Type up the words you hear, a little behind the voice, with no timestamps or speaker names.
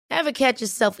Ever catch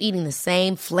yourself eating the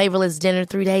same flavorless dinner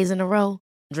 3 days in a row?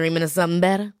 Dreaming of something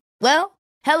better? Well,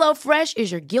 HelloFresh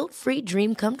is your guilt-free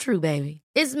dream come true, baby.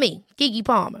 It's me, Keke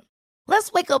Palmer.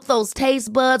 Let's wake up those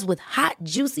taste buds with hot,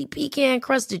 juicy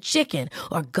pecan-crusted chicken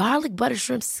or garlic butter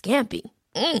shrimp scampi.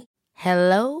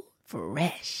 Hello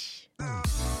Fresh.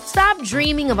 Stop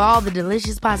dreaming of all the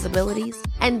delicious possibilities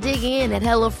and dig in at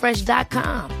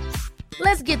HelloFresh.com.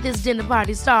 Let's get this dinner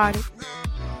party started.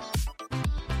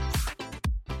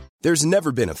 There's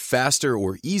never been a faster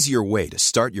or easier way to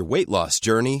start your weight loss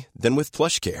journey than with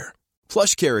PlushCare.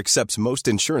 PlushCare accepts most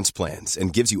insurance plans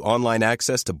and gives you online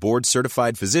access to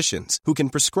board-certified physicians who can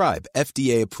prescribe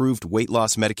FDA-approved weight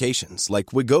loss medications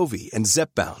like Wegovy and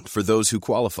Zepbound for those who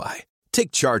qualify.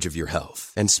 Take charge of your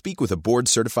health and speak with a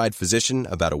board-certified physician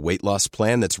about a weight loss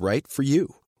plan that's right for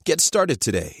you. Get started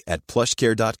today at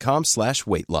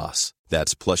plushcare.com/weight loss.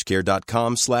 That's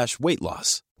plushcare.com/weight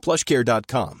loss.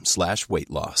 plushcare.com/weight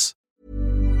loss.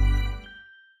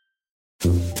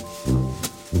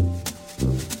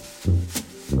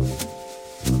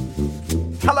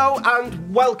 Hello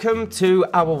and welcome to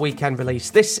our weekend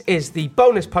release. This is the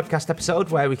bonus podcast episode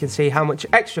where we can see how much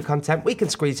extra content we can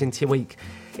squeeze into your week.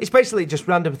 It's basically just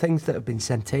random things that have been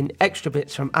sent in, extra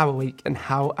bits from our week and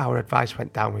how our advice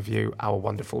went down with you, our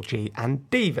wonderful G and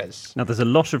Divas. Now, there's a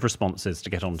lot of responses to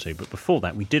get onto, but before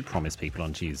that, we did promise people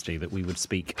on Tuesday that we would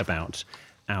speak about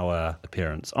our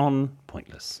appearance on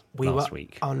Pointless last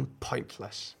week. On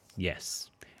Pointless. Yes.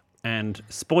 And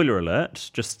spoiler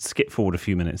alert, just skip forward a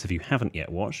few minutes if you haven't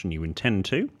yet watched and you intend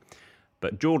to.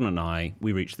 But Jordan and I,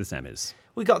 we reached the semis.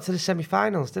 We got to the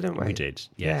semi-finals, didn't we? We did,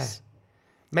 yes. Yeah.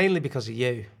 Mainly because of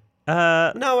you.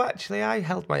 No, actually, I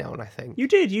held my own, I think. You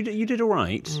did. You did all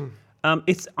right.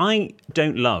 I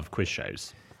don't love quiz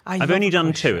shows. I've only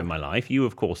done 2 in my life. You,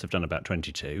 of course, have done about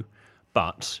 22.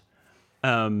 But...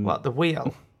 what, the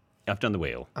Wheel? I've done the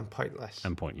Wheel. And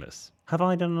Pointless. Have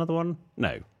I done another one?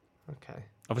 No. Okay.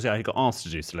 Obviously, I got asked to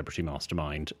do Celebrity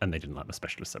Mastermind, and they didn't like my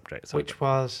specialist subject. So Which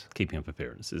was? Keeping Up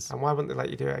Appearances. And why wouldn't they let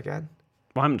you do it again?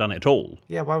 Well, I haven't done it at all.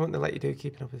 Yeah, why wouldn't they let you do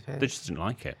Keeping Up with They Appearances? just didn't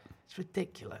like it. It's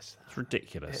ridiculous. It's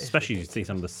ridiculous. It is Especially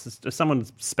ridiculous. you see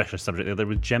someone's specialist subject the other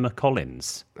with Gemma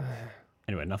Collins.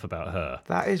 Anyway, enough about her.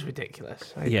 That is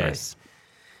ridiculous. I agree. Yes.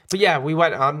 But yeah, we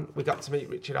went on. We got to meet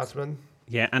Richard Osman.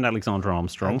 Yeah, and Alexander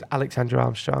Armstrong. And Alexander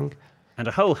Armstrong. And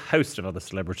a whole host of other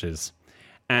celebrities.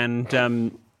 And...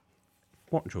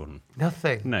 what, Jordan?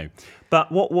 Nothing. No.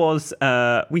 But what was...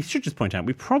 we should just point out,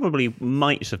 we probably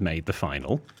might have made the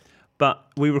final, but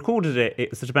we recorded it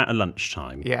was at about a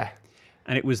lunchtime. Yeah.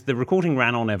 And the recording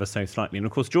ran on ever so slightly. And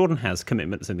of course, Jordan has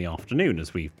commitments in the afternoon,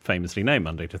 as we famously know,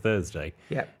 Monday to Thursday.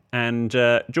 Yeah. And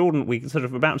Jordan, we sort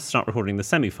of about to start recording the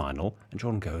semi-final, and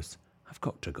Jordan goes, I've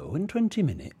got to go in 20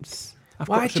 minutes.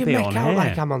 Why do you make out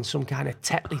like I'm on some kind of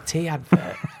Tetley tea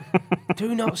advert?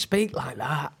 Do not speak like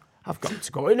that. I've got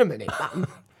to go in a minute, man.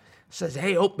 Says,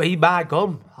 hey, up me by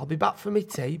gum. I'll be back for me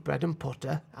tea, bread and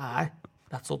butter. Aye,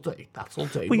 that'll do.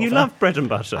 Well, you love bread and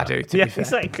butter. I do, to be fair.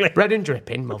 Exactly. Bread and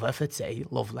dripping, mother, for tea.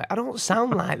 Lovely. I don't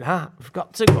sound like that. I've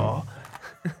got to go.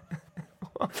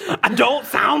 I don't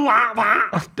sound like that.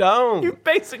 I don't. You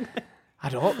basically... I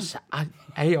don't.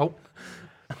 Hey, up.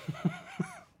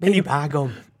 Me by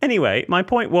gum. Anyway, my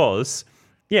point was,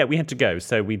 yeah, we had to go,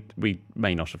 so we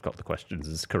may not have got the questions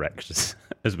as correct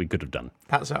as we could have done.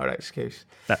 That's our excuse.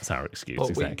 That's our excuse, But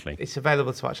exactly. It's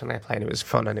available to watch on Airplane. It was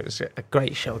fun and it was a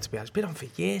great show to be on. It's been on for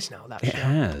years now, that It show.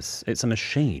 has. It's a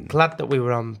machine. Glad that we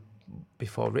were on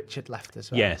before Richard left as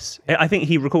well. Yes. I think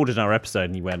he recorded our episode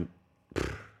and he went,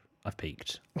 I've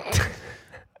peaked.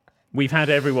 We've had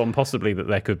everyone possibly that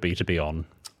there could be to be on.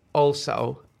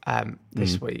 Also,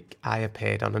 this week, I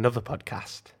appeared on another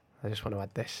podcast. I just want to add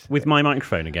this. With my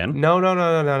microphone again? No.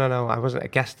 I wasn't a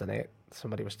guest on it.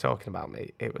 Somebody was talking about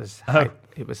me. It was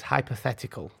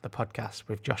Hypothetical, the podcast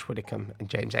with Josh Widdicombe and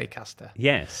James Acaster.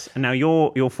 Yes. And now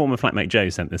your former flatmate Joe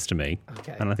sent this to me.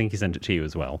 Okay. And I think he sent it to you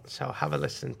as well. So have a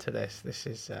listen to this. This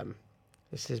is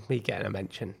me getting a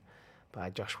mention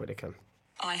by Josh Widdicombe.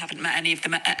 I haven't met any of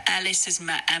them. Ellis has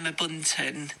met Emma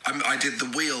Bunton. I did The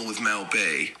Wheel with Mel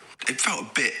B. It felt a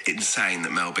bit insane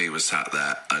that Mel B was sat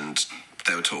there and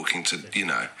they were talking to,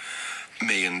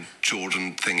 me and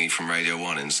Jordan Thingy from Radio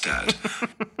 1 instead.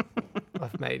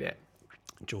 I've made it.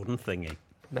 Jordan Thingy.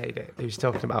 Made it. He was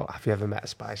talking about, have you ever met a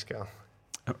Spice Girl?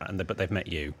 But they've met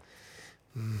you.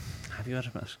 Have you ever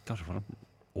met... God, what an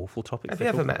awful topic. Have you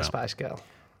ever met a Spice Girl?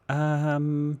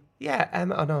 Yeah,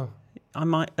 Emma, or no? I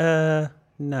might...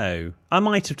 no. I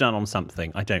might have done on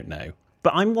something. I don't know.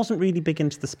 But I wasn't really big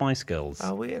into the Spice Girls.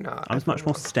 Oh, we're not. I was much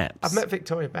more Steps. I've met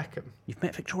Victoria Beckham. You've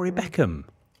met Victoria Beckham?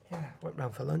 Yeah, went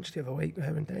round for lunch the other week with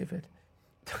her and David.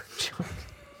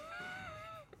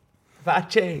 That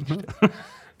changed.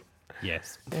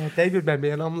 Yes. Yeah, David made me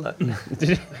an omelette.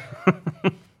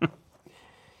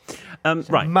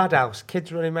 Right. Madhouse.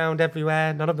 Kids running around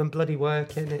everywhere. None of them bloody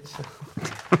working. It's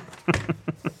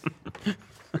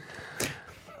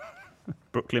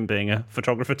Brooklyn being a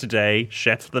photographer today,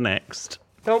 chef the next.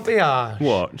 Don't be harsh.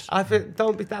 What? I think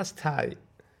don't be. That's tight.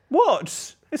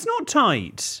 What? It's not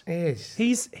tight. It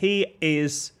is.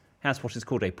 He has what is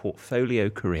called a portfolio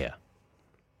career.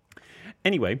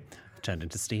 Anyway, I've turned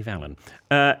into Steve Allen.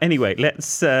 Anyway,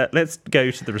 let's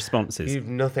go to the responses. You've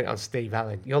nothing on Steve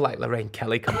Allen. You're like Lorraine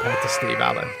Kelly compared to Steve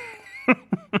Allen.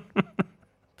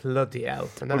 Bloody hell.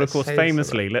 Well, of course,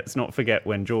 famously, let's not forget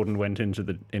when Jordan went into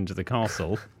the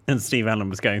castle and Steve Allen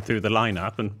was going through the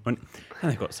lineup, and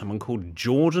they've got someone called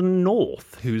Jordan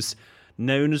North, who's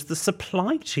known as the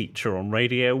supply teacher on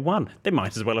Radio 1. They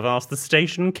might as well have asked the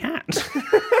station cat.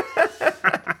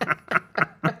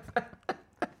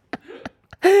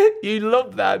 You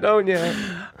love that, don't you?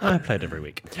 I played every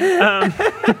week.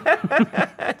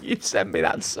 You've sent me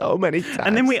that so many times.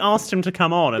 And then we asked him to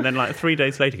come on, and then like 3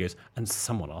 days later he goes, and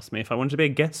someone asked me if I wanted to be a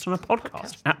guest on a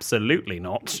podcast. Absolutely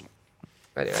not.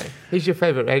 Anyway, he's your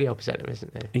favourite radio presenter,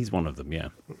 isn't he? He's one of them, yeah.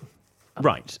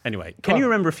 Right, anyway. Can you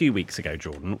remember a few weeks ago,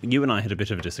 Jordan, you and I had a bit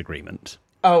of a disagreement.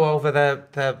 Oh, over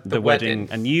the wedding.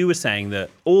 And you were saying that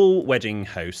all wedding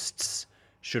hosts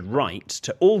should write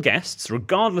to all guests,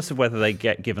 regardless of whether they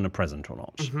get given a present or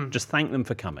not. Mm-hmm. Just thank them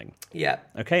for coming. Yeah.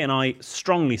 Okay, and I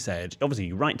strongly said, obviously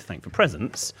you write to thank for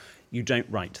presents, you don't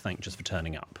write to thank just for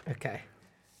turning up. Okay.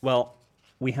 Well,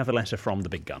 we have a letter from the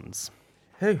big guns.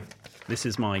 Who? This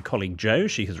is my colleague Jo.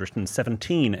 She has written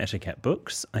 17 etiquette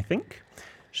books, I think.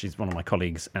 She's one of my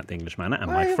colleagues at the English Manor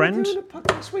and my friend. Why are we doing a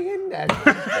podcast with him then?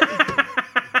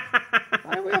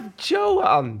 Why do we have Jo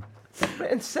on?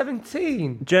 Written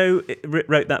 17. Jo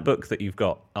wrote that book that you've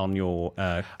got on your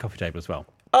coffee table as well.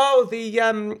 Oh,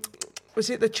 was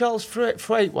it the Charles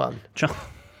Freight one?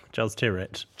 Charles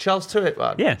Tyrwhitt. Charles Tyrwhitt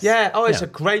one? Yes. Yeah, it's Yeah. a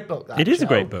great book, that. It is a Jo.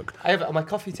 great book. I have it on my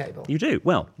coffee table. You do?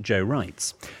 Well, Jo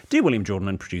writes, Dear William Jordan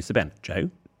and producer Ben. Jo,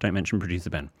 don't mention producer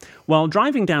Ben. While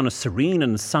driving down a serene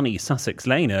and sunny Sussex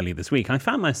lane earlier this week, I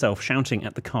found myself shouting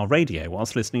at the car radio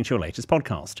whilst listening to your latest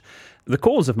podcast. The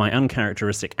cause of my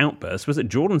uncharacteristic outburst was at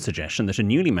Jordan's suggestion that a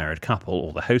newly married couple,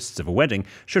 or the hosts of a wedding,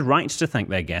 should write to thank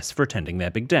their guests for attending their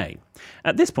big day.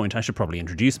 At this point, I should probably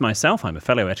introduce myself. I'm a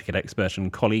fellow etiquette expert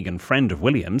and colleague and friend of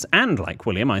William's, and like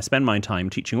William, I spend my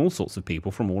time teaching all sorts of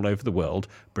people from all over the world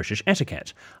British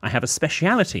etiquette. I have a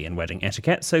speciality in wedding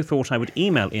etiquette, so thought I would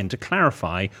email in to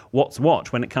clarify what's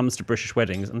what when it comes to British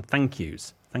weddings and thank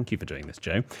yous. Thank you for doing this,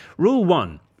 Jo. Rule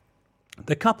 1.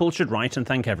 The couple should write and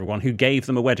thank everyone who gave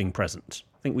them a wedding present.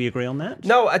 Think we agree on that?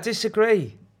 No, I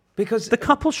disagree. Because The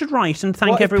couple should write and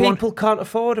thank what if everyone. people can't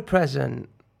afford a present?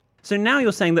 So now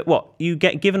you're saying that what? You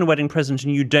get given a wedding present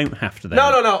and you don't have to then...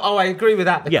 No. Oh, I agree with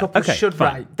that. The couple okay, should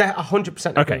fine. write. They 100%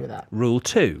 agree Okay, with that. Rule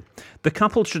 2. The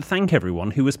couple should thank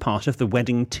everyone who was part of the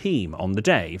wedding team on the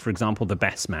day. For example, the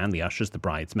best man, the ushers, the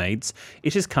bridesmaids.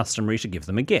 It is customary to give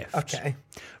them a gift. Okay.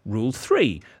 Rule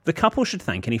 3. The couple should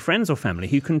thank any friends or family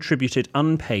who contributed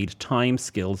unpaid time,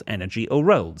 skills, energy or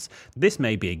roles. This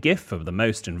may be a gift for the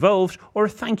most involved or a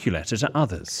thank you letter to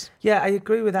others. Yeah, I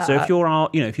agree with that. So if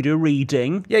if you do a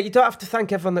reading... Yeah, you don't have to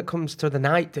thank everyone that comes to the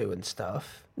night do and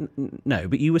stuff. No,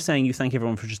 but you were saying you thank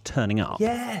everyone for just turning up.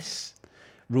 Yes.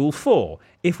 Rule 4.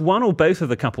 If one or both of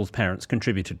the couple's parents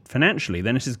contributed financially,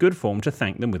 then it is good form to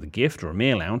thank them with a gift or a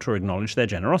meal out or acknowledge their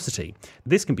generosity.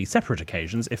 This can be separate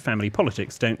occasions if family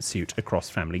politics don't suit a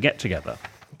cross-family get-together.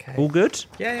 Okay. All good?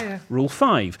 Yeah. Rule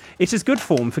 5. It is good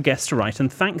form for guests to write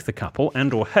and thank the couple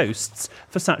and or hosts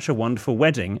for such a wonderful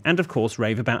wedding and, of course,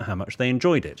 rave about how much they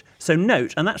enjoyed it. So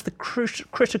note, and that's the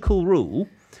critical rule,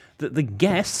 that the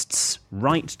guests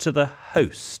write to the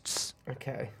hosts.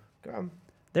 Okay. Go on.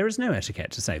 There is no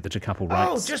etiquette to say that a couple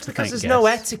writes just to because thank there's guests. no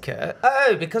etiquette.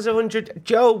 Oh, because of 100...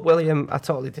 Joe, William, I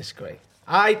totally disagree.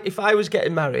 If I was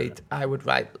getting married, I would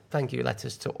write thank you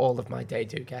letters to all of my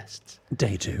day-do guests.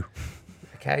 They do.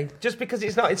 Okay? Just because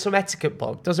it's not in some etiquette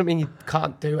book doesn't mean you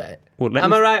can't do it. Well,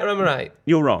 am I right or am I right?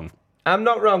 You're wrong. I'm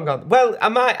not wrong on... Well,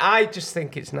 I just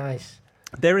think it's nice.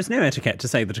 There is no etiquette to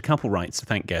say that a couple writes to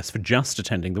thank guests for just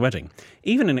attending the wedding.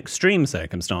 Even in extreme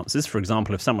circumstances, for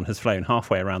example, if someone has flown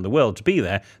halfway around the world to be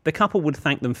there, the couple would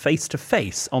thank them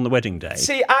face-to-face on the wedding day.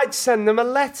 See, I'd send them a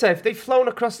letter if they've flown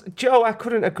across... Joe, I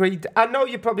couldn't agree. I know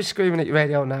you're probably screaming at your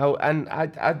radio now, and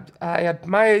I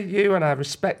admire you and I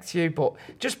respect you, but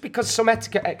just because some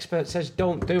etiquette expert says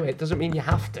don't do it doesn't mean you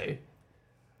have to.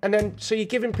 And then, so you're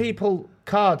giving people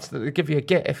cards that they give you a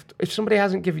gift. If somebody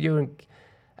hasn't given you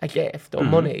a gift or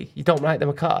money, you don't write them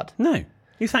a card. No.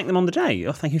 You thank them on the day.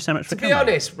 Oh, thank you so much for coming. To be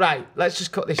honest, right, let's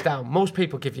just cut this down. Most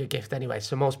people give you a gift anyway,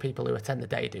 so most people who attend the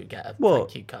day do get a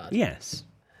thank you card. Yes.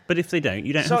 But if they don't,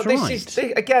 you don't have to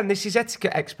write. This is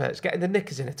etiquette experts getting the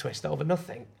knickers in a twist over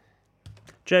nothing.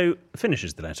 Joe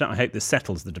finishes the letter. I hope this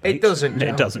settles the debate. It doesn't, Joe.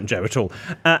 It doesn't, Joe, at all.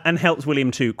 And helps William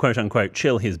to, quote-unquote,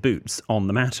 chill his boots on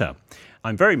the matter.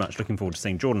 I'm very much looking forward to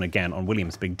seeing Jordan again on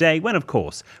William's big day, when, of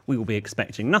course, we will be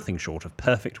expecting nothing short of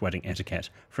perfect wedding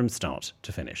etiquette from start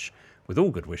to finish. With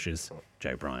all good wishes,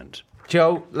 Joe Bryant.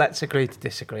 Joe, let's agree to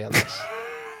disagree on this.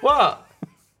 What?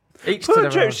 Poor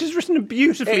Joe, she's written a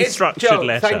beautifully structured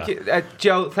letter. Thank you,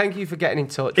 Joe, thank you for getting in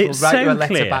touch. It's we'll write so you a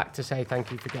letter clear. back to say thank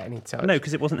you for getting in touch. No,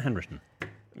 because it wasn't handwritten. It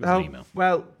was an email.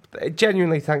 Well,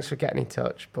 genuinely, thanks for getting in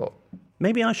touch, but...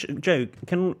 Maybe I should... Joe,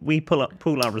 can we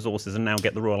pool our resources and now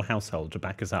get the royal household to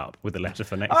back us up with a letter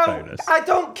for next bonus? I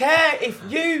don't care if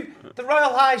you, the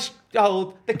royal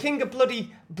household, the king of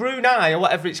bloody Brunei, or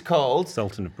whatever it's called...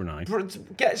 Sultan of Brunei.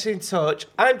 Gets in touch.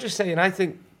 I'm just saying, I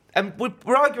think... And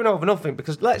we're arguing over nothing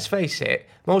because, let's face it,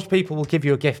 most people will give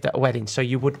you a gift at a wedding, so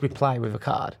you would reply with a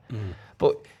card.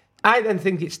 But I then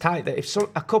think it's tight that if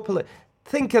a couple of...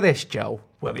 Think of this, Joe,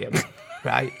 William,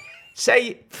 right?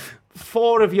 Say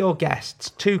 4 of your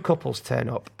guests, 2 couples turn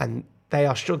up and they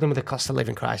are struggling with the cost of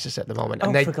living crisis at the moment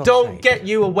and they don't get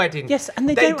you a wedding. Yes, and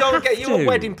they don't have get you to. a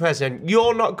wedding present.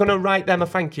 You're not going to write them a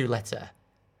thank you letter.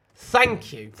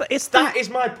 Thank you. That is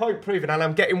my point proven, and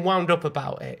I'm getting wound up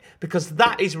about it because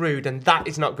that is rude and that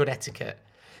is not good etiquette.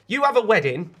 You have a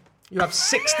wedding, you have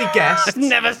 60 guests. I've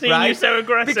never seen you so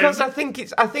aggressive. Because I think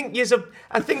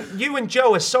you and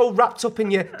Joe are so wrapped up in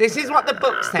this is what the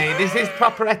books say, this is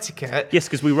proper etiquette. Yes,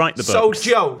 because we write the So books.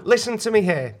 Joe, listen to me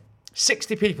here.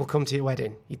 60 people come to your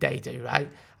wedding, your day do, right?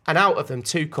 And out of them,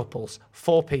 2 couples,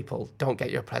 4 people don't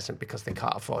get you a present because they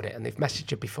can't afford it and they've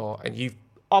messaged you before and you've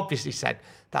obviously said,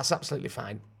 that's absolutely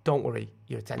fine. Don't worry,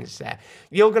 your attendance is there.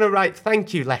 You're going to write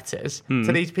thank you letters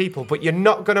to these people, but you're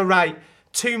not going to write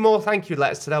 2 more thank you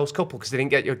letters to those couple because they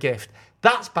didn't get your gift.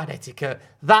 That's bad etiquette.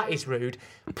 That is rude.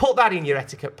 Put that in your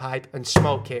etiquette pipe and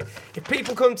smoke it. If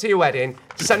people come to your wedding,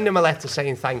 send them a letter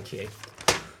saying thank you.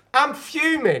 I'm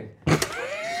fuming.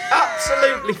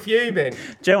 Absolutely fuming.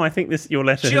 Joe, I think your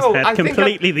letter has had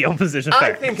completely the opposite effect.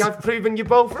 I think I've proven you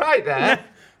both right there.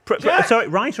 Sorry,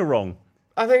 right or wrong?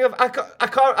 I think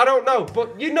I don't know,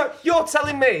 but you're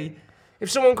telling me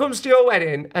if someone comes to your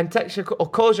wedding and texts you or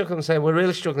calls you up and say we're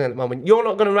really struggling at the moment, you're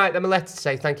not going to write them a letter to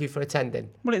say thank you for attending.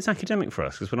 Well, it's academic for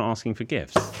us because we're not asking for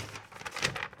gifts.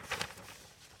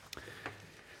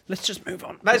 Let's just move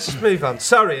on.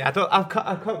 Sorry, I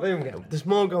can't believe it. There's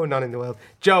more going on in the world.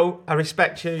 Joe, I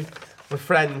respect you. We're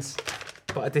friends,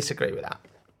 but I disagree with that.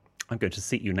 I'm going to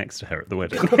seat you next to her at the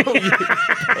wedding.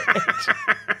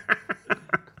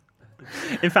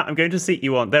 In fact, I'm going to seat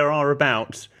you on. There are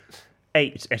about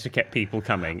 8 etiquette people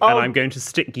coming, and I'm going to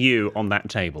stick you on that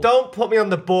table. Don't put me on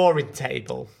the boring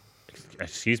table.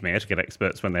 Excuse me, etiquette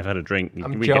experts, when they've had a drink,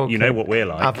 joking. You know what we're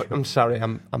like. I'm sorry,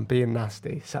 I'm being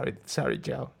nasty. Sorry,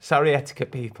 Joe. Sorry,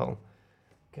 etiquette people.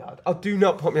 God, do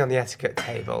not put me on the etiquette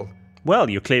table. Well,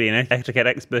 you're clearly an etiquette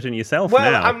expert in yourself now.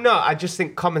 Well, I'm not. I just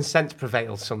think common sense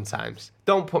prevails sometimes.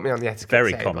 Don't put me on the etiquette table.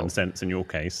 Very common sense in your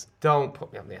case. Don't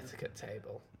put me on the etiquette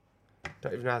table.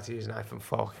 Don't even know how to use a knife and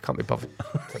fork. I can't be bothered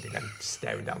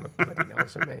staring down the bloody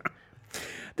nose at me.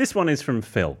 This one is from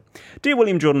Phil. Dear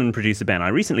William, Jordan and producer Ben, I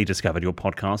recently discovered your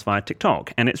podcast via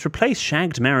TikTok, and it's replaced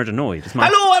Shagged, Married, Annoyed as my...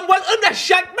 Hello, and welcome to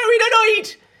Shagged, Married,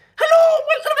 Annoyed! Hello,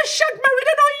 welcome to Shagged, Married,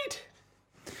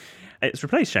 Annoyed! It's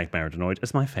replaced Shagged, Married, Annoyed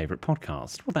as my favourite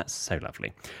podcast. Well, that's so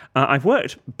lovely. I've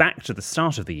worked back to the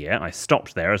start of the year. I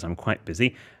stopped there as I'm quite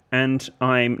busy, and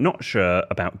I'm not sure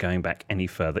about going back any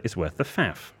further is worth the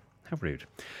faff. How rude.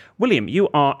 William, you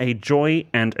are a joy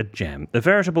and a gem, a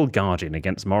veritable guardian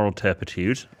against moral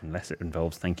turpitude, unless it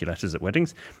involves thank you letters at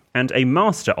weddings, and a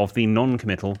master of the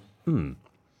non-committal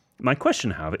My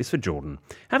question, however, is for Jordan.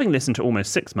 Having listened to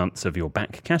almost 6 months of your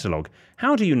back catalogue,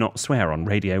 how do you not swear on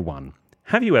Radio 1?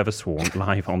 Have you ever sworn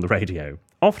live on the radio?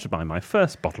 Off to buy my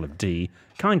first bottle of D.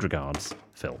 Kind regards,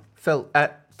 Phil. Phil,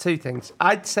 2 things.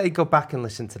 I'd say go back and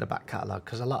listen to the back catalogue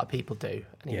because a lot of people do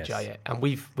and enjoy it. And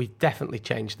we've definitely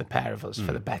changed the pair of us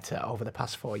for the better over the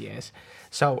past 4 years.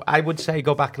 So I would say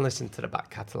go back and listen to the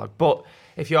back catalogue. But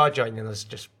if you are joining us,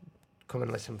 just come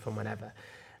and listen from whenever.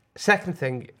 Second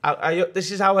thing,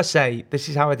 this is how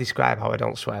I describe how I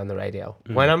don't swear on the radio.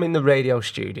 When I'm in the radio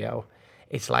studio,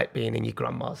 it's like being in your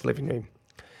grandma's living room.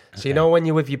 So you know when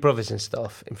you're with your brothers and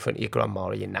stuff in front of your grandma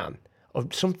or your nan, or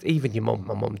even your mum.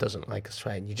 My mum doesn't like us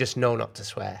swearing. You just know not to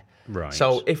swear. Right.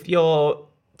 So if you're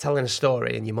telling a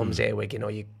story and your mum's earwigging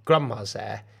or your grandma's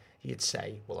there, you'd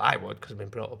say, well, I would, because I've been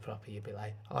brought up proper. You'd be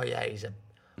like, oh, yeah, he's a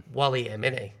Wally him,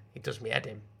 innit? He does me head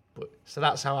in. So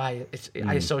that's how I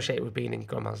associate it with being in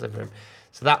Grandma's living room.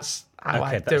 So that's how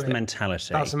I do it. That's the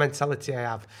mentality. That's the mentality I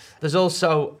have. There's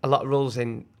also a lot of rules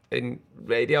in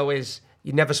radio is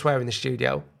you never swear in the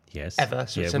studio. Yes. Ever.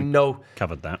 So it's a no.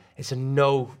 Covered that. It's a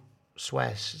no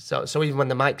swear. So even when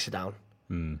the mics are down,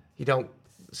 you don't.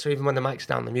 So even when the mics are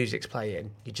down, the music's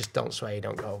playing, you just don't swear. You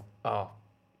don't go, oh,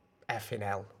 effing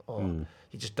hell. Or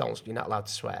you just don't. You're not allowed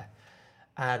to swear.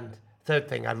 And third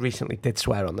thing, I recently did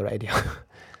swear on the radio.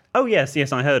 Oh, yes,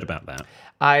 I heard about that.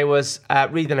 I was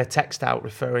reading a text out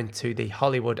referring to the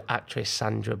Hollywood actress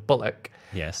Sandra Bullock.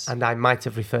 Yes. And I might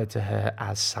have referred to her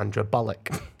as Sandra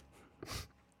Bullock.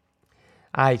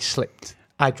 I slipped.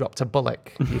 I dropped a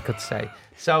bullock, you could say.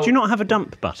 So, do you not have a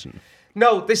dump button?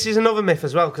 No, this is another myth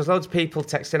as well, because loads of people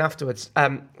text in afterwards.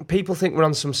 People think we're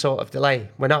on some sort of delay.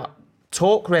 We're not.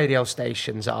 Talk radio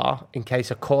stations are, in case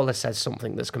a caller says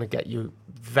something that's going to get you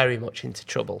very much into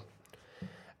trouble.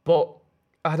 But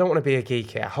I don't want to be a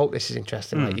geek here. I hope this is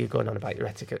interesting, like you going on about your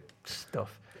etiquette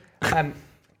stuff.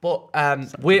 But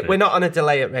we're not on a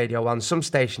delay at Radio 1. Some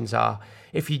stations are.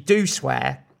 If you do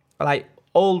swear, like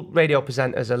all radio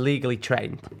presenters are legally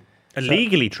trained.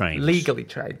 Legally trained? Legally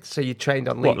trained. So you're trained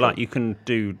on legal. What, like you can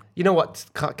do... You know what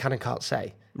can and can't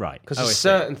say. Right. Because there's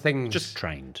certain things... Just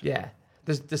trained. Yeah.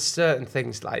 There's certain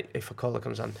things, like if a caller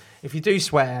comes on, if you do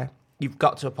swear, you've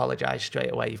got to apologise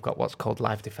straight away. You've got what's called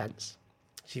live defence.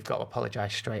 So you've got to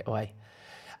apologise straight away.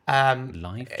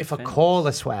 If a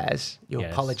caller swears, you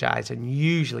apologise, and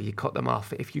usually you cut them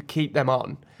off. If you keep them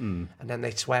on and then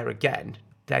they swear again,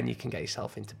 then you can get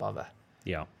yourself into bother.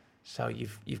 Yeah. So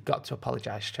you've got to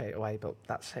apologise straight away, but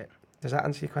that's it. Does that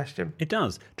answer your question? It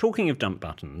does. Talking of dump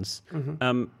buttons,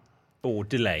 or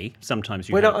delay, sometimes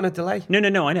We're not on a delay.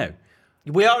 No, I know.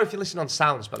 We are if you listen on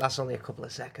sounds, but that's only a couple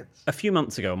of seconds. A few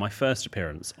months ago, my first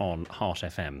appearance on Heart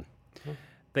FM,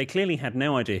 they clearly had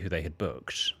no idea who they had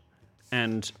booked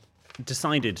and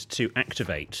decided to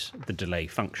activate the delay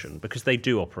function because they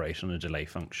do operate on a delay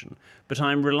function. But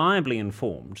I'm reliably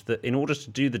informed that in order to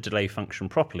do the delay function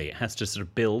properly, it has to sort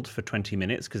of build for 20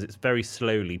 minutes because it very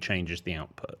slowly changes the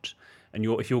output. And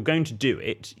if you're going to do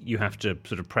it, you have to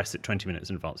sort of press it 20 minutes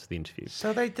in advance of the interview.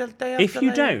 So they have If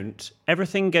you don't,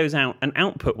 everything goes out, and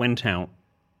output went out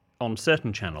on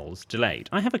certain channels, delayed.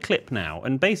 I have a clip now,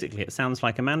 and basically it sounds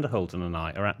like Amanda Holden and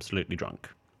I are absolutely drunk.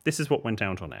 This is what went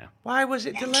out on air. Why was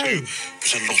it delayed?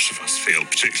 But a lot of us feel,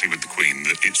 particularly with the Queen,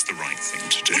 that it's the right thing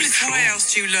to do. Well, it's why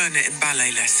else do you learn it in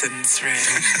ballet lessons,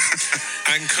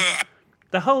 really? Anchor.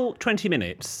 The whole 20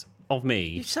 minutes of me...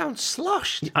 You sound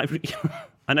sloshed.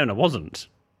 I know, I wasn't,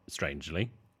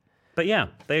 strangely. But yeah,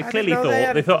 they clearly didn't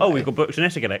know they thought, had a oh, delay. we've got booked an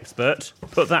etiquette expert,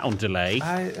 put that on delay.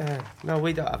 No,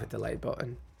 we don't have a delay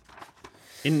button.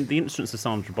 In the instance of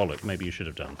Sandra Bullock, maybe you should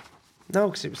have done. No,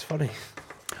 because it was funny.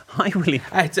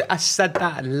 I said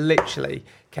that and literally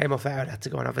came off air and had to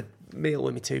go and have a meal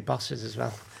with my two bosses as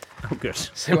well. Oh, good.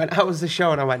 So when I was the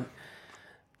show and I went,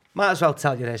 might as well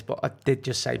tell you this, but I did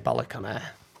just say bollock on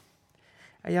air.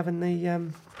 Are you having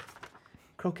the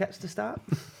croquettes to start?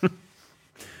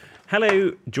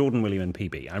 Hello, Jordan, William and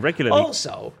PB. I regularly...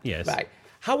 Also, yes. Right,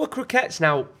 how are croquettes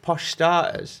now posh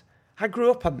starters? I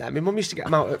grew up on them. My mum used to get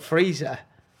them out at freezer.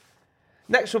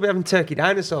 Next we'll be having turkey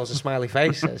dinosaurs and smiley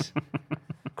faces.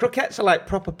 Croquettes are like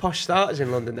proper posh starters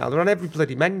in London now. They're on every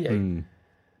bloody menu.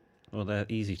 Well, they're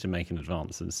easy to make in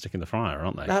advance and stick in the fryer,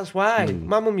 aren't they? That's why.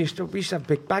 My mum used to have a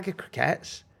big bag of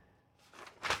croquettes.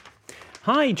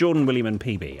 Hi, Jordan, William and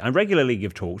PB. I regularly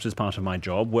give talks as part of my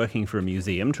job working for a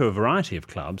museum to a variety of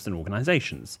clubs and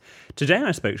organisations. Today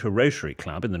I spoke to a Rotary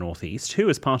Club in the North East who,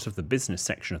 as part of the business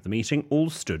section of the meeting,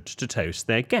 all stood to toast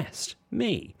their guest,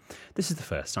 me. This is the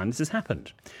first time this has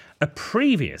happened. A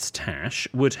previous Tash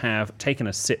would have taken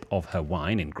a sip of her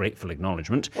wine in grateful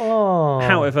acknowledgement.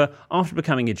 However, after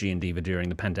becoming a G&D during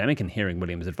the pandemic and hearing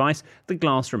William's advice, the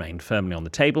glass remained firmly on the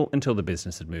table until the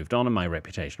business had moved on and my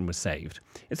reputation was saved.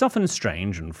 It's often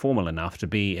strange and formal enough to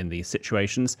be in these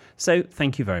situations, so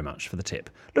thank you very much for the tip.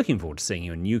 Looking forward to seeing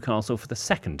you in Newcastle for the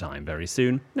second time very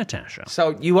soon, Natasha.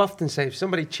 So you often say if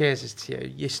somebody cheers to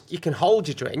you, you can hold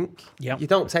your drink. Yep. You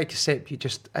don't take a sip, you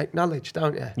just acknowledge,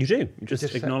 don't you? You do. You just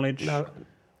say, acknowledge no.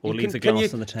 or You leave the can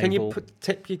glass on the table. Can you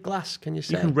tip your glass? Can you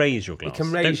say? You can raise your glass. You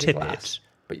can raise don't your tip glass, it.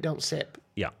 but you don't sip.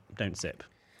 Yeah, don't sip.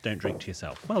 Don't drink to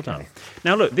yourself. Well done.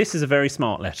 Now, look, this is a very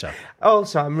smart letter.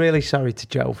 Also, I'm really sorry to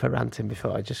Joe for ranting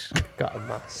before. I just got him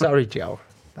mad. Sorry, Joe.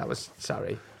 That was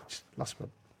sorry. Just lost my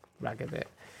rag a bit.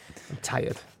 I'm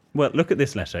tired. Well, look at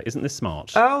this letter. Isn't this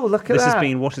smart? Oh, look at this that. This has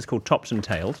been what is called topped and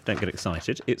tailed. Don't get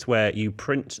excited. It's where you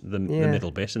print the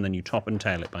middle bit and then you top and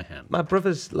tail it by hand. My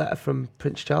brother's letter from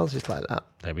Prince Charles is like that.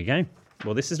 There we go.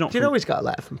 Well, this is not Do you from know he's got a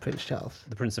letter from Prince Charles?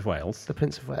 the Prince of Wales. The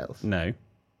Prince of Wales. No.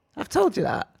 I've told you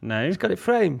that. No. He's got it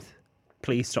framed.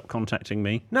 Please stop contacting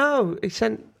me. No, he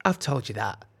sent. I've told you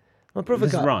that. My brother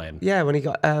This is got Ryan? Yeah, when he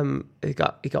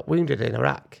got wounded in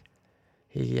Iraq,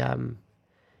 he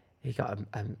got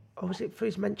what was it for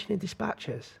his mentioning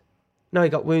dispatches? No, he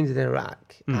got wounded in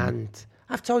Iraq, and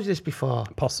I've told you this before.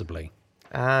 Possibly.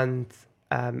 And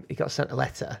he got sent a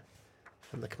letter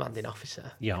from the commanding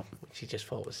officer, Yeah. which he just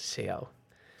thought was a CO.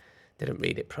 Didn't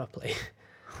read it properly,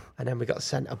 and then we got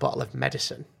sent a bottle of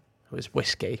medicine. It was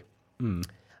whiskey, and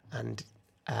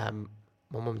my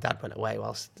mum and dad went away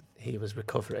whilst he was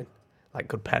recovering, like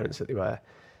good parents that they were.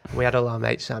 And we had all our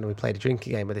mates down and we played a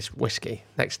drinking game with this whiskey.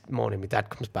 Next morning, my dad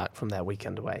comes back from their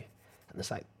weekend away, and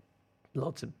there's like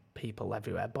loads of people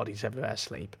everywhere, bodies everywhere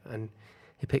asleep, and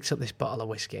he picks up this bottle of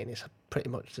whiskey, and it's pretty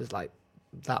much there's like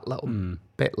that little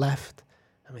bit left.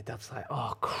 And my dad's like,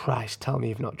 "Oh Christ, tell me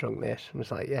you've not drunk this." And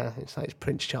it's like, "Yeah, it's like it's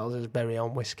Prince Charles's very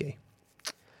own whiskey.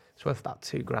 It's worth about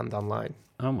 $2,000 online."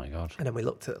 Oh, my God. And then we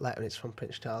looked at the letter, and it's from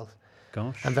Prince Charles.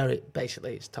 Gosh. And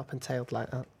basically, it's top and tailed like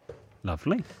that.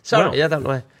 Lovely. Sorry, Well, yeah, don't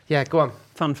know. Yeah, go on.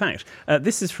 Fun fact.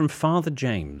 This is from Father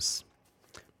James.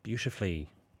 Beautifully.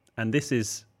 And this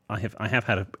is... I have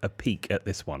had a peek at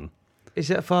this one.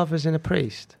 Is it a father as in a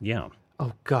priest? Yeah.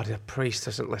 Oh, God, a priest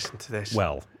doesn't listen to this.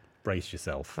 Well, brace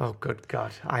yourself. Oh, good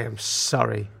God. I am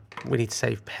sorry. We need to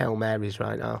say Hail Marys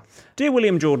right now. Dear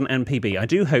William Jordan and PB, I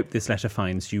do hope this letter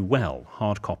finds you well.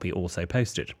 Hard copy also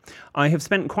posted. I have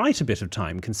spent quite a bit of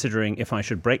time considering if I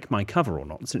should break my cover or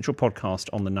not since your podcast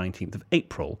on the 19th of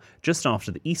April, just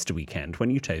after the Easter weekend when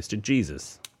you toasted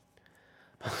Jesus.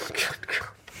 Oh, good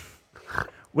God.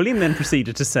 William then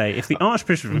proceeded to say, if the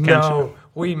Archbishop of Canterbury... No,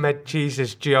 we made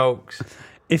Jesus jokes.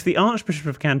 If the Archbishop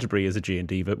of Canterbury is a G and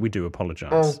diva, we do apologise.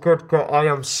 Oh, good God, I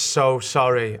am so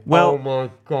sorry. Well- oh, my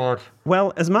God.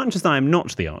 Well, as much as I am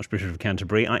not the Archbishop of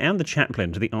Canterbury, I am the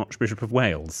chaplain to the Archbishop of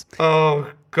Wales,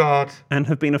 Oh, God. and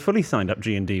have been a fully signed up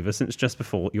G and diva since just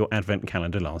before your Advent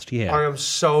calendar last year. I am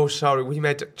so sorry.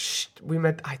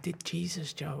 I did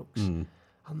Jesus jokes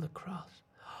on the cross.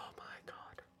 Oh, my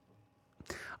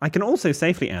God. I can also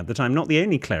safely add that I'm not the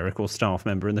only cleric or staff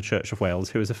member in the Church of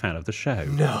Wales who is a fan of the show.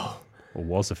 No. Or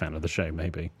was a fan of the show,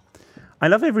 maybe. I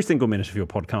love every single minute of your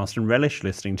podcast and relish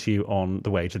listening to you on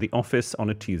the way to the office on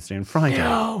a Tuesday and Friday.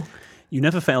 No. You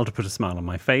never fail to put a smile on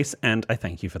my face, and I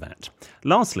thank you for that.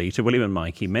 Lastly, to William and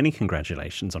Mikey, many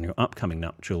congratulations on your upcoming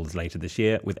nuptials later this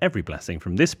year, with every blessing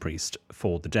from this priest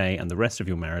for the day and the rest of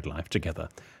your married life together.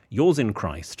 Yours in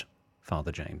Christ,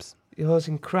 Father James. Yours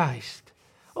in Christ.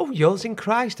 Oh, yours in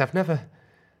Christ. I've never...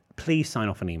 Please sign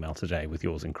off an email today with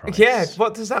yours in Christ. Yeah,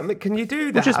 what does that mean? Can you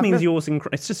do that? It just I've means never- yours in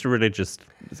Christ. It's just a religious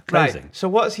closing. Right. So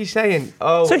what's he saying?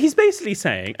 Oh, So he's basically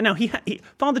saying, now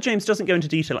Father James doesn't go into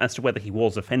detail as to whether he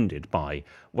was offended by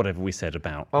whatever we said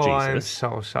about I am Jesus.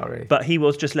 so sorry. But he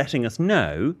was just letting us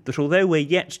know that although we're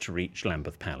yet to reach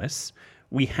Lambeth Palace,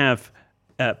 we have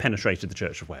penetrated the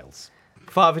Church of Wales.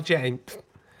 Father James,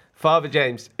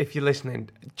 if you're listening,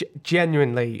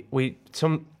 genuinely,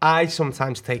 I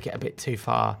sometimes take it a bit too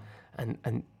far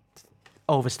and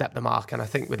overstep the mark, and I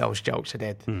think with those jokes I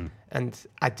did. And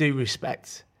I do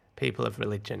respect people of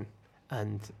religion,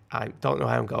 and I don't know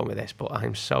how I'm going with this, but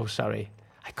I'm so sorry.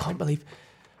 I can't believe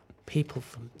people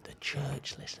from the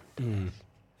church listen to this.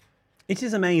 It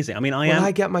is amazing. I mean, Will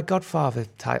I get my godfather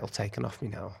title taken off me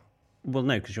now? Well,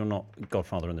 no, because you're not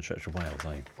Godfather in the Church of Wales,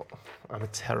 are you? I'm a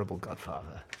terrible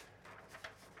godfather.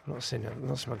 I've not seen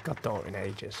my goddaughter in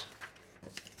ages.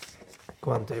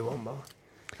 Go on, do one more.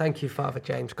 Thank you, Father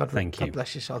James. God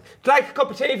bless your soul. Would you like a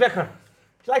cup of tea, Vicar?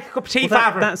 Would you like a cup of tea,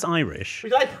 Father? That's Irish.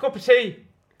 Would you like a cup of tea?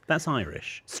 That's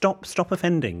Irish. Stop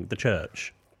offending the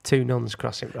church. 2 nuns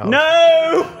crossing road.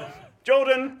 No!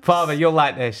 Jordan! Father, you'll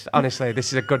like this. Honestly,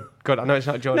 this is a good. I know it's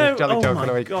not Jordan's jolly joke.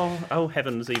 My God. Oh,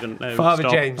 heavens, even. No, Father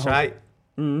stop. James, right?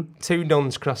 2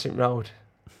 nuns crossing road,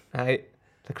 right?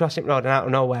 They're crossing road, and out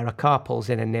of nowhere, a car pulls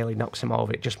in and nearly knocks them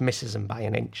over. It just misses them by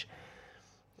an inch.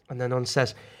 And the nun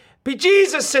says, "Be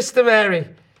Jesus, Sister Mary.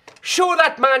 Show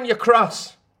that man your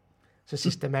cross." So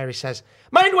Sister Mary says,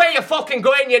 "Mind where you fucking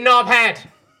going, you knobhead."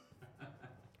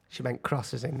 She meant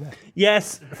crosses in there.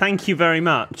 Yes, thank you very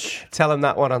much. Tell him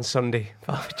that one on Sunday,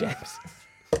 Father James.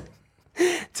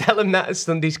 Tell him that at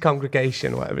Sunday's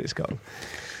congregation, whatever it's called.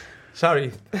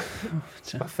 Sorry.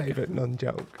 It's my favourite nun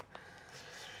joke.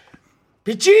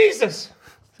 Be Jesus!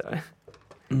 Sorry.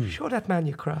 Show that man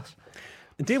your cross.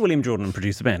 Dear William Jordan and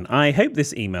producer Ben, I hope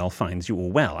this email finds you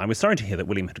all well. I was sorry to hear that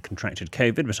William had contracted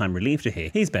COVID, but I'm relieved to hear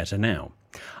he's better now.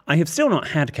 I have still not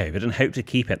had COVID and hope to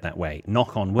keep it that way.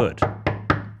 Knock on wood.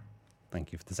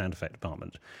 Thank you for the sound effect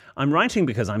department. I'm writing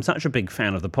because I'm such a big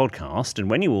fan of the podcast, and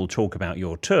when you all talk about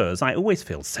your tours, I always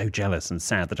feel so jealous and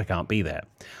sad that I can't be there.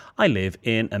 I live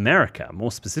in America,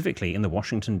 more specifically in the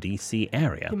Washington, D.C.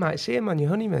 area. You might see him on your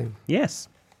honeymoon. Yes.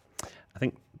 I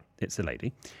think it's a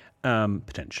lady,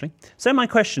 potentially. So my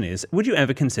question is, would you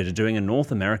ever consider doing a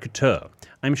North America tour?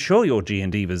 I'm sure your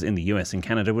G&Divas in the US and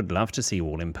Canada would love to see you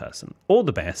all in person. All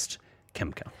the best,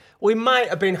 Kemka. We might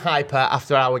have been hyper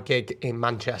after our gig in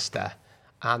Manchester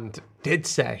and did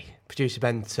say, producer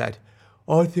Ben said,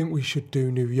 I think we should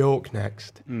do New York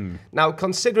next. Now,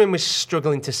 considering we're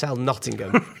struggling to sell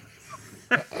Nottingham,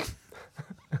 I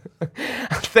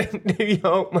think New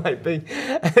York might be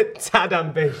a tad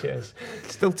ambitious.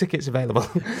 Still tickets available.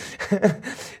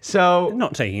 So,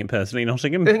 Not taking it personally,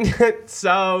 Nottingham.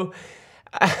 so...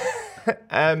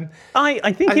 I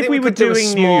think if we were could do a doing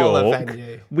New smaller York,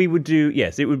 venue. we would do,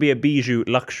 yes, it would be a bijou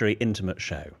luxury intimate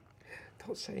show.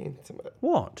 Don't say intimate.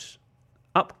 What?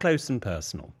 Up close and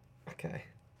personal. Okay.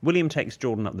 William takes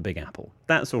Jordan up the Big Apple.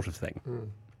 That sort of thing.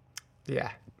 Yeah.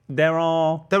 There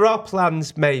are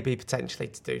plans, maybe, potentially,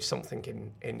 to do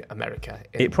something in America.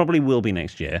 It probably will be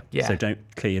next year, Yeah. so don't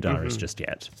clear your diaries just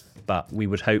yet. But we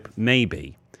would hope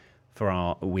maybe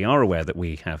we are aware that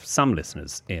we have some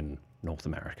listeners in North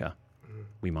America.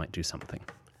 We might do something.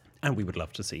 And we would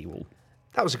love to see you all.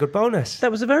 That was a good bonus.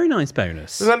 That was a very nice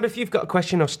bonus. Remember, if you've got a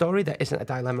question or story that isn't a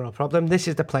dilemma or problem, this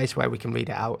is the place where we can read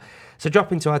it out. So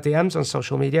drop into our DMs on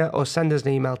social media or send us an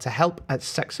email to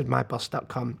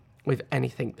help@sexwithmyboss.com with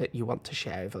anything that you want to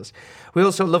share with us. We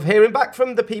also love hearing back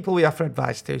from the people we offer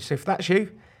advice to. So if that's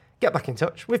you, get back in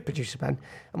touch with producer Ben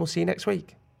and we'll see you next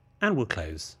week. And we'll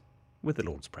close with the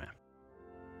Lord's Prayer.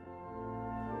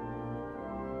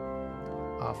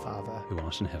 Our Father, Who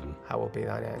art in heaven. hallowed be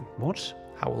thy name. What?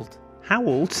 Howled.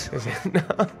 Howled? Is it? No.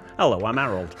 Hello, I'm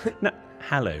Harold. No,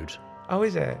 hallowed. Oh,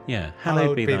 is it? Yeah,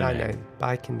 hallowed be thy name.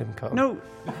 Thy kingdom come. No,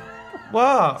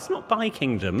 What? it's not Thy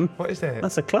Kingdom. What is it?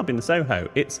 That's a club in Soho.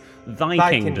 It's Thy,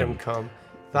 Thy Kingdom. kingdom come.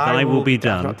 Thy will be I've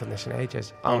done not done this in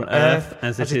ages. on earth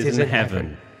as it is in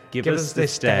heaven. Give us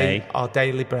this day our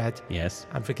daily bread. Yes.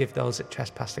 And forgive those that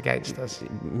trespass against us.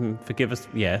 Forgive us,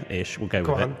 yeah, ish, we'll go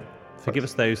Go with on. it. Forgive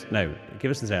us those, no, give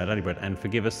us this day our daily bread, and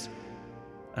forgive us,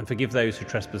 and forgive those who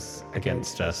trespass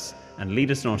against us, and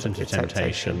lead us not into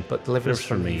temptation, but deliver us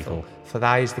from evil. For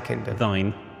thy is the kingdom.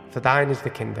 Thine, For thine is the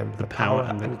kingdom, the power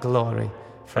and glory,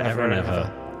 forever and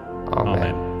ever.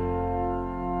 Amen. Amen.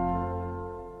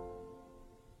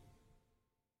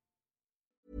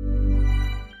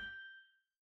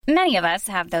 Many of us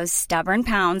have those stubborn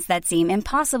pounds that seem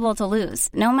impossible to lose,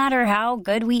 no matter how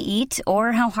good we eat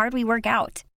or how hard we work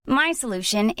out. My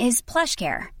solution is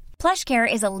PlushCare.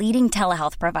 PlushCare is a leading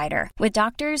telehealth provider with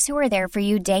doctors who are there for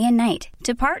you day and night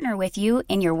to partner with you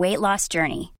in your weight loss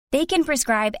journey. They can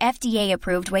prescribe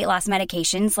FDA-approved weight loss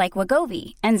medications like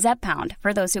Wegovy and Zepbound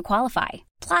for those who qualify.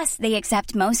 Plus, they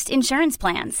accept most insurance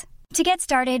plans. To get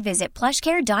started, visit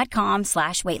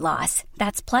plushcare.com/weightloss.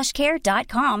 That's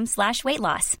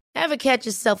plushcare.com/weightloss. Ever catch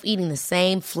yourself eating the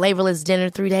same flavorless dinner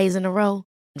 3 days in a row?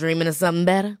 Dreaming of something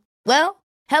better? Well,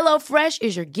 HelloFresh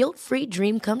is your guilt-free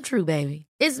dream come true, baby.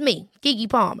 It's me, Keke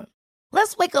Palmer.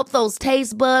 Let's wake up those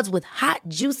taste buds with hot,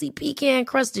 juicy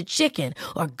pecan-crusted chicken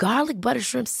or garlic butter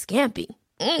shrimp scampi.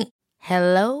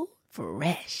 Hello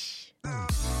Fresh.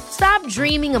 Stop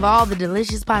dreaming of all the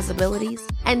delicious possibilities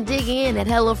and dig in at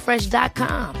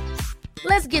HelloFresh.com.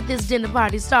 Let's get this dinner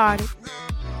party started.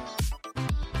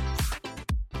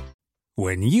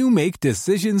 When you make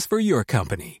decisions for your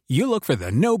company, you look for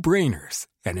the no-brainers.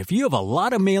 And if you have a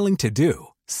lot of mailing to do,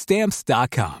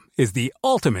 Stamps.com is the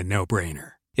ultimate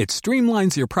no-brainer. It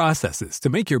streamlines your processes to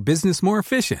make your business more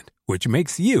efficient, which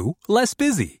makes you less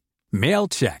busy. Mail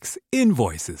checks,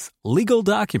 invoices, legal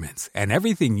documents, and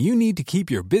everything you need to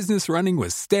keep your business running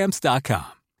with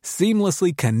Stamps.com.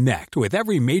 Seamlessly connect with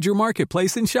every major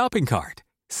marketplace and shopping cart.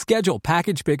 Schedule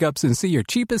package pickups and see your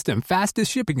cheapest and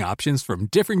fastest shipping options from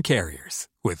different carriers,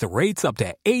 with rates up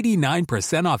to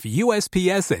 89% off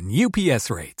USPS and UPS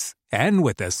rates. And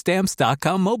with the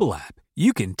Stamps.com mobile app,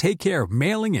 you can take care of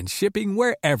mailing and shipping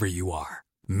wherever you are.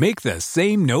 Make the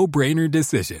same no-brainer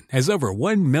decision as over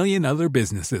 1 million other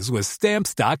businesses with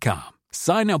Stamps.com.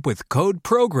 Sign up with code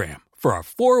PROGRAM for a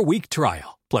 4-week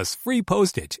trial, plus free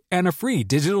postage and a free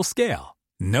digital scale.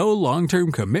 No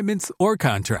long-term commitments or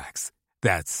contracts.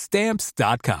 That's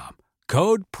Stamps.com.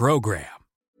 Code PROGRAM.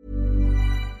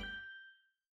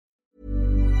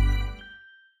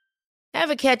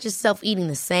 Ever catch yourself eating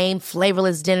the same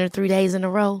flavorless dinner 3 days in a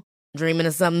row? Dreaming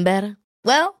of something better?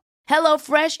 Well,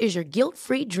 HelloFresh is your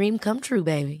guilt-free dream come true,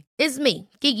 baby. It's me,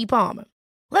 Keke Palmer.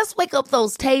 Let's wake up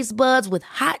those taste buds with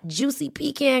hot, juicy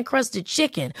pecan-crusted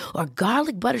chicken or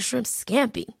garlic butter shrimp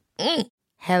scampi.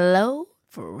 Hello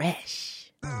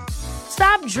Fresh.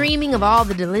 Stop dreaming of all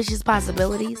the delicious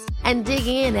possibilities and dig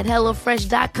in at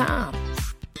HelloFresh.com.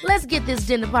 Let's get this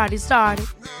dinner party started.